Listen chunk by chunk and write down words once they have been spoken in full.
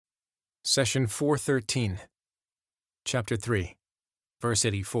Session 413, Chapter 3, Verse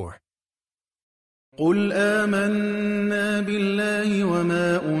 84. قل آمنا بالله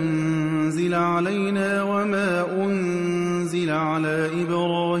وما أنزل علينا وما أنزل على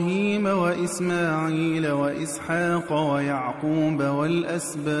إبراهيم وإسماعيل وإسحاق ويعقوب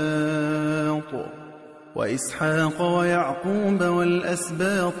والأسباط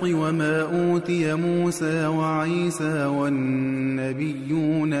وما أوتي موسى وعيسى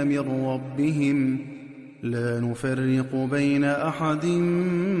والنبيون من ربهم لا نفرق بين أحد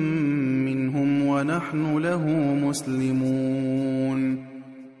منهم ونحن له مسلمون.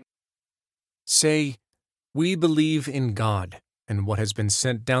 Say, we believe in God and what has been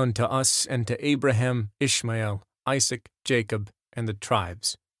sent down to us and to Abraham, Ishmael, Isaac, Jacob, and the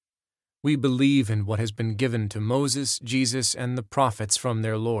tribes. We believe in what has been given to Moses, Jesus, and the prophets from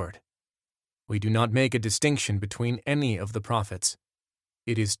their Lord. We do not make a distinction between any of the prophets.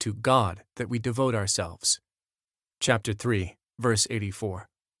 It is to God that we devote ourselves. Chapter 3, Verse 84.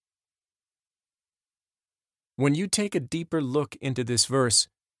 When you take a deeper look into this verse,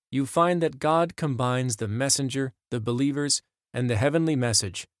 you find that God combines the messenger, the believers, and the heavenly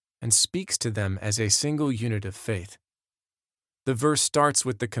message, and speaks to them as a single unit of faith. The verse starts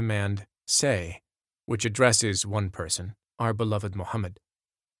with the command, say, which addresses one person, our beloved Muhammad.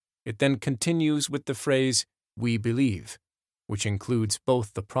 It then continues with the phrase, we believe, which includes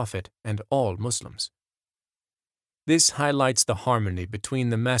both the Prophet and all Muslims. This highlights the harmony between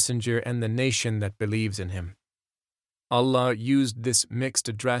the messenger and the nation that believes in him. Allah used this mixed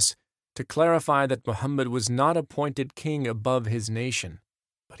address to clarify that Muhammad was not appointed king above his nation,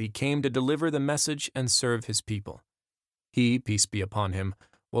 but he came to deliver the message and serve his people. He, peace be upon him,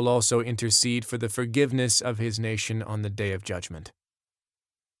 will also intercede for the forgiveness of his nation on the Day of Judgment.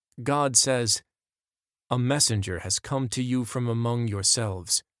 God says, a messenger has come to you from among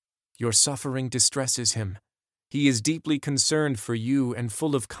yourselves. Your suffering distresses him. He is deeply concerned for you and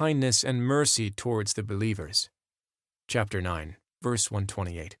full of kindness and mercy towards the believers. Chapter 9, verse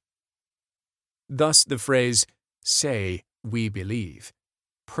 128. Thus the phrase, say, we believe,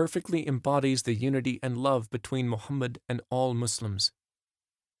 perfectly embodies the unity and love between Muhammad and all Muslims.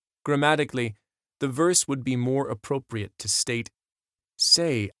 Grammatically, the verse would be more appropriate to state,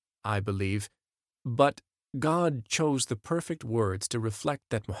 say, I believe, but God chose the perfect words to reflect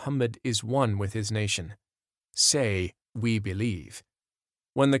that Muhammad is one with his nation. Say, we believe.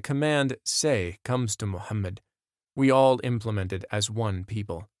 When the command, say, comes to Muhammad, we all implement it as one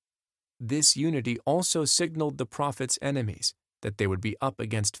people. This unity also signaled the Prophet's enemies that they would be up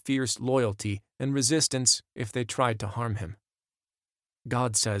against fierce loyalty and resistance if they tried to harm him.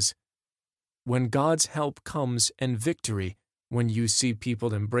 God says, when God's help comes and victory, when you see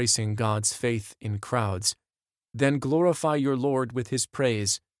people embracing God's faith in crowds, then glorify your Lord with his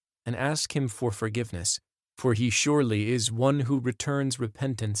praise and ask him for forgiveness, for he surely is one who returns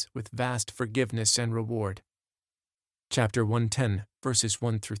repentance with vast forgiveness and reward. Chapter 110, verses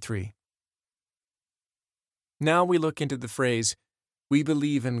 1 through 3. Now we look into the phrase, we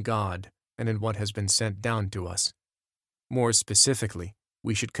believe in God and in what has been sent down to us. More specifically,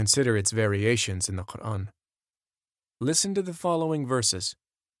 we should consider its variations in the Quran. Listen to the following verses.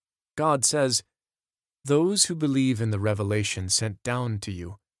 God says, those who believe in the revelation sent down to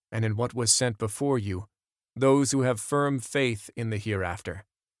you and in what was sent before you, those who have firm faith in the hereafter.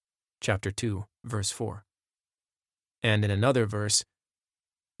 Chapter 2, verse 4. And in another verse,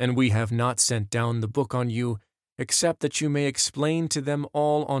 and we have not sent down the book on you, except that you may explain to them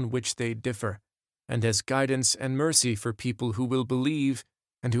all on which they differ, and as guidance and mercy for people who will believe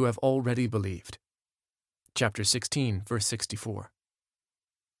and who have already believed. Chapter 16, verse 64.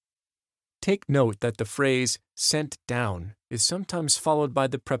 Take note that the phrase sent down is sometimes followed by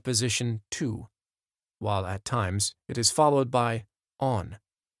the preposition to, while at times it is followed by on.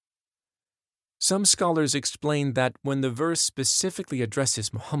 Some scholars explain that when the verse specifically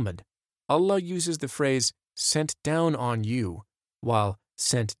addresses Muhammad, Allah uses the phrase sent down on you, while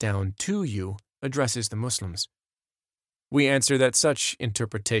sent down to you addresses the Muslims. We answer that such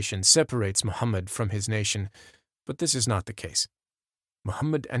interpretation separates Muhammad from his nation, but this is not the case.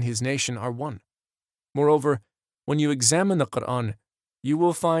 Muhammad and his nation are one. Moreover, when you examine the Quran, you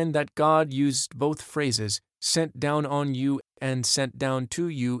will find that God used both phrases, sent down on you and sent down to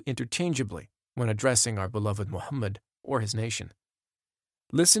you, interchangeably when addressing our beloved Muhammad or his nation.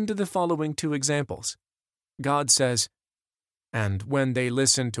 Listen to the following two examples. God says, and when they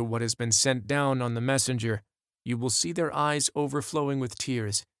listen to what has been sent down on the messenger, you will see their eyes overflowing with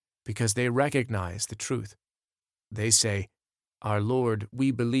tears, because they recognize the truth. They say, our Lord,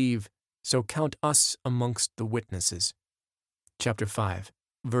 we believe, so count us amongst the witnesses. Chapter 5,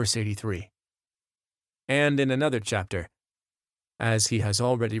 verse 83. And in another chapter, as he has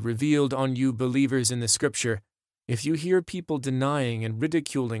already revealed on you believers in the Scripture, if you hear people denying and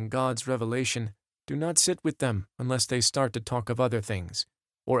ridiculing God's revelation, do not sit with them unless they start to talk of other things,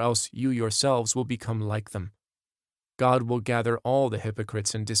 or else you yourselves will become like them. God will gather all the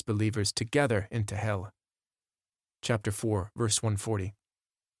hypocrites and disbelievers together into hell. Chapter 4, verse 140.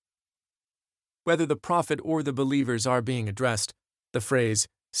 Whether the prophet or the believers are being addressed, the phrase,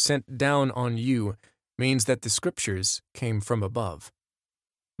 sent down on you, means that the Scriptures came from above.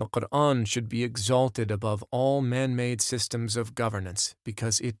 The Quran should be exalted above all man-made systems of governance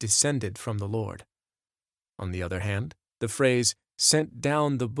because it descended from the Lord. On the other hand, the phrase, sent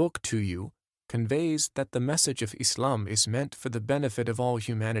down the book to you, conveys that the message of Islam is meant for the benefit of all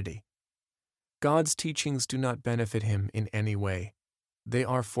humanity. God's teachings do not benefit him in any way. They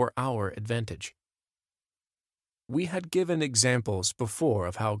are for our advantage. We had given examples before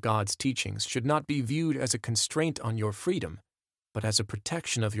of how God's teachings should not be viewed as a constraint on your freedom, but as a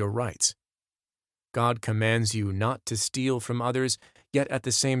protection of your rights. God commands you not to steal from others, yet at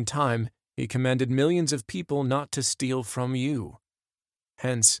the same time, He commanded millions of people not to steal from you.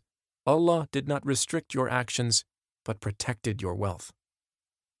 Hence, Allah did not restrict your actions, but protected your wealth.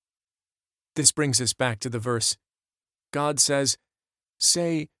 This brings us back to the verse. God says,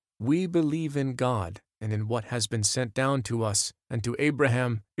 "Say, we believe in God and in what has been sent down to us and to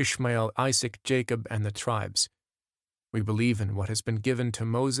Abraham, Ishmael, Isaac, Jacob, and the tribes. We believe in what has been given to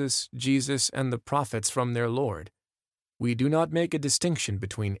Moses, Jesus, and the prophets from their Lord. We do not make a distinction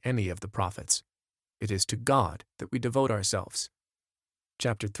between any of the prophets. It is to God that we devote ourselves."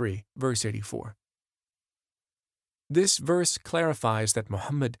 Chapter 3, verse 84. This verse clarifies that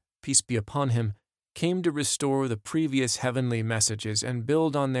Muhammad, peace be upon him, came to restore the previous heavenly messages and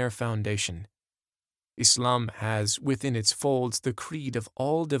build on their foundation. Islam has within its folds the creed of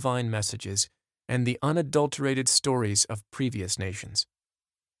all divine messages and the unadulterated stories of previous nations.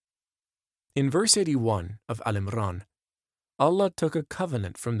 In verse 81 of Al Imran, Allah took a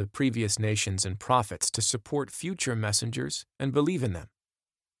covenant from the previous nations and prophets to support future messengers and believe in them.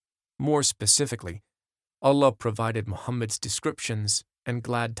 More specifically, Allah provided Muhammad's descriptions and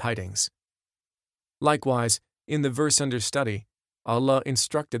glad tidings. Likewise, in the verse under study, Allah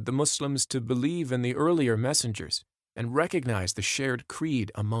instructed the Muslims to believe in the earlier messengers and recognize the shared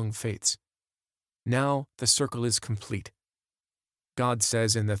creed among faiths. Now the circle is complete. God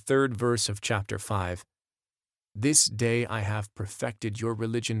says in the 3rd verse of chapter 5, "This day I have perfected your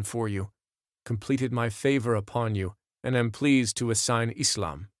religion for you, completed my favor upon you, and am pleased to assign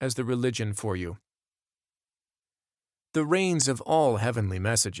Islam as the religion for you." The reigns of all heavenly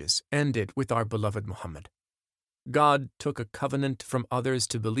messages ended with our beloved Muhammad. God took a covenant from others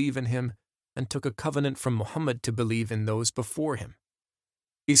to believe in him and took a covenant from Muhammad to believe in those before him.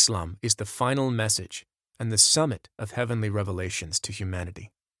 Islam is the final message and the summit of heavenly revelations to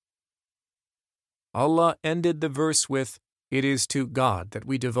humanity. Allah ended the verse with, "It is to God that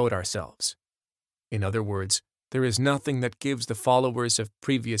we devote ourselves." In other words, there is nothing that gives the followers of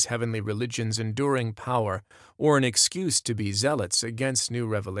previous heavenly religions enduring power or an excuse to be zealots against new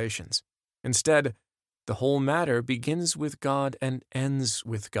revelations. Instead, the whole matter begins with God and ends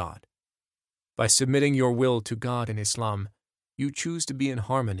with God. By submitting your will to God in Islam, you choose to be in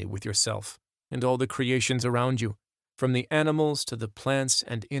harmony with yourself and all the creations around you, from the animals to the plants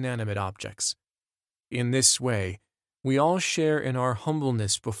and inanimate objects. In this way, we all share in our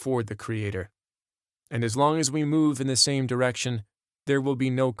humbleness before the Creator. And as long as we move in the same direction, there will be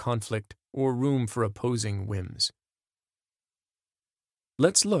no conflict or room for opposing whims.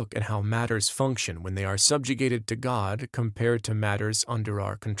 Let's look at how matters function when they are subjugated to God compared to matters under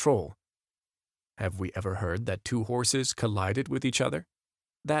our control. Have we ever heard that two horses collided with each other?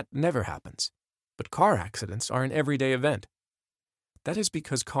 That never happens. But car accidents are an everyday event. That is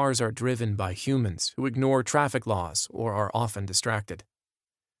because cars are driven by humans who ignore traffic laws or are often distracted.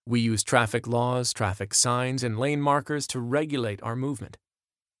 We use traffic laws, traffic signs, and lane markers to regulate our movement.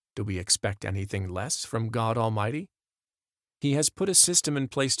 Do we expect anything less from God Almighty? He has put a system in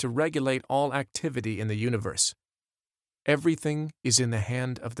place to regulate all activity in the universe. Everything is in the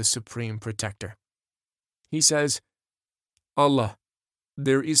hand of the Supreme Protector. He says, "Allah,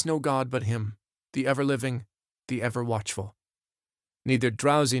 there is no God but Him, the ever-living, the ever-watchful. Neither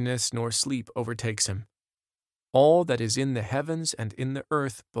drowsiness nor sleep overtakes Him. All that is in the heavens and in the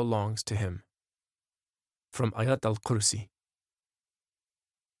earth belongs to Him." From Ayat al-Kursi.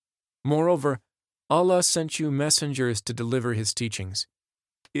 Moreover, Allah sent you messengers to deliver His teachings.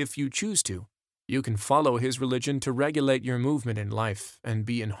 If you choose to, you can follow His religion to regulate your movement in life and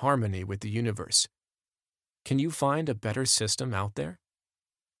be in harmony with the universe. Can you find a better system out there?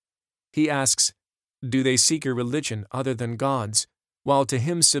 He asks, do they seek a religion other than God's, while to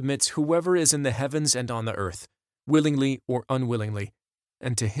him submits whoever is in the heavens and on the earth, willingly or unwillingly,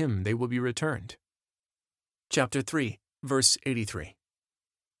 and to him they will be returned. Chapter 3, verse 83.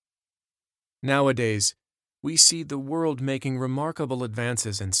 Nowadays, we see the world making remarkable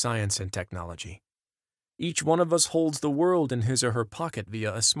advances in science and technology. Each one of us holds the world in his or her pocket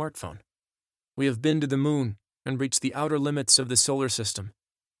via a smartphone. We have been to the moon and reached the outer limits of the solar system.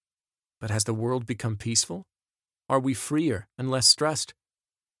 But has the world become peaceful? Are we freer and less stressed?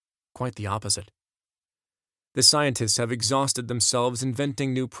 Quite the opposite. The scientists have exhausted themselves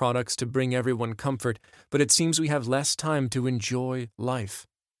inventing new products to bring everyone comfort, but it seems we have less time to enjoy life.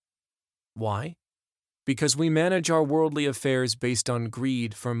 Why? Because we manage our worldly affairs based on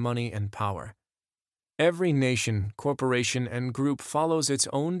greed for money and power. Every nation, corporation, and group follows its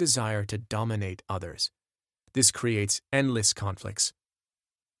own desire to dominate others. This creates endless conflicts.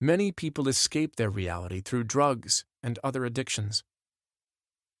 Many people escape their reality through drugs and other addictions.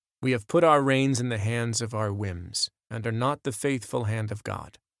 We have put our reins in the hands of our whims and are not the faithful hand of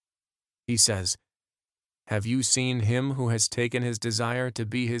God. He says, have you seen him who has taken his desire to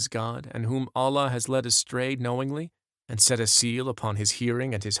be his God and whom Allah has led astray knowingly and set a seal upon his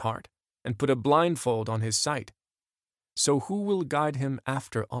hearing and his heart and put a blindfold on his sight? So who will guide him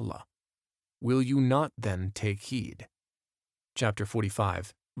after Allah? Will you not then take heed? Chapter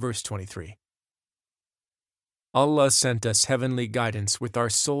 45, verse 23. Allah sent us heavenly guidance with our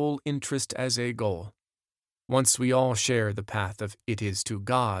sole interest as a goal. Once we all share the path of it is to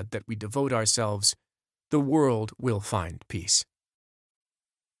God that we devote ourselves, the world will find peace.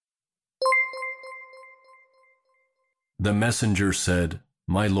 The messenger said,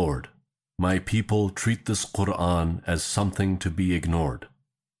 my Lord, my people treat this Qur'an as something to be ignored.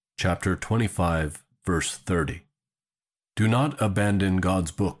 Chapter 25, verse 30. Do not abandon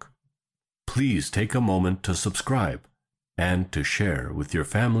God's book. Please take a moment to subscribe and to share with your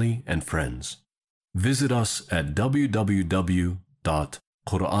family and friends. Visit us at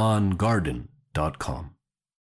www.qurangarden.com.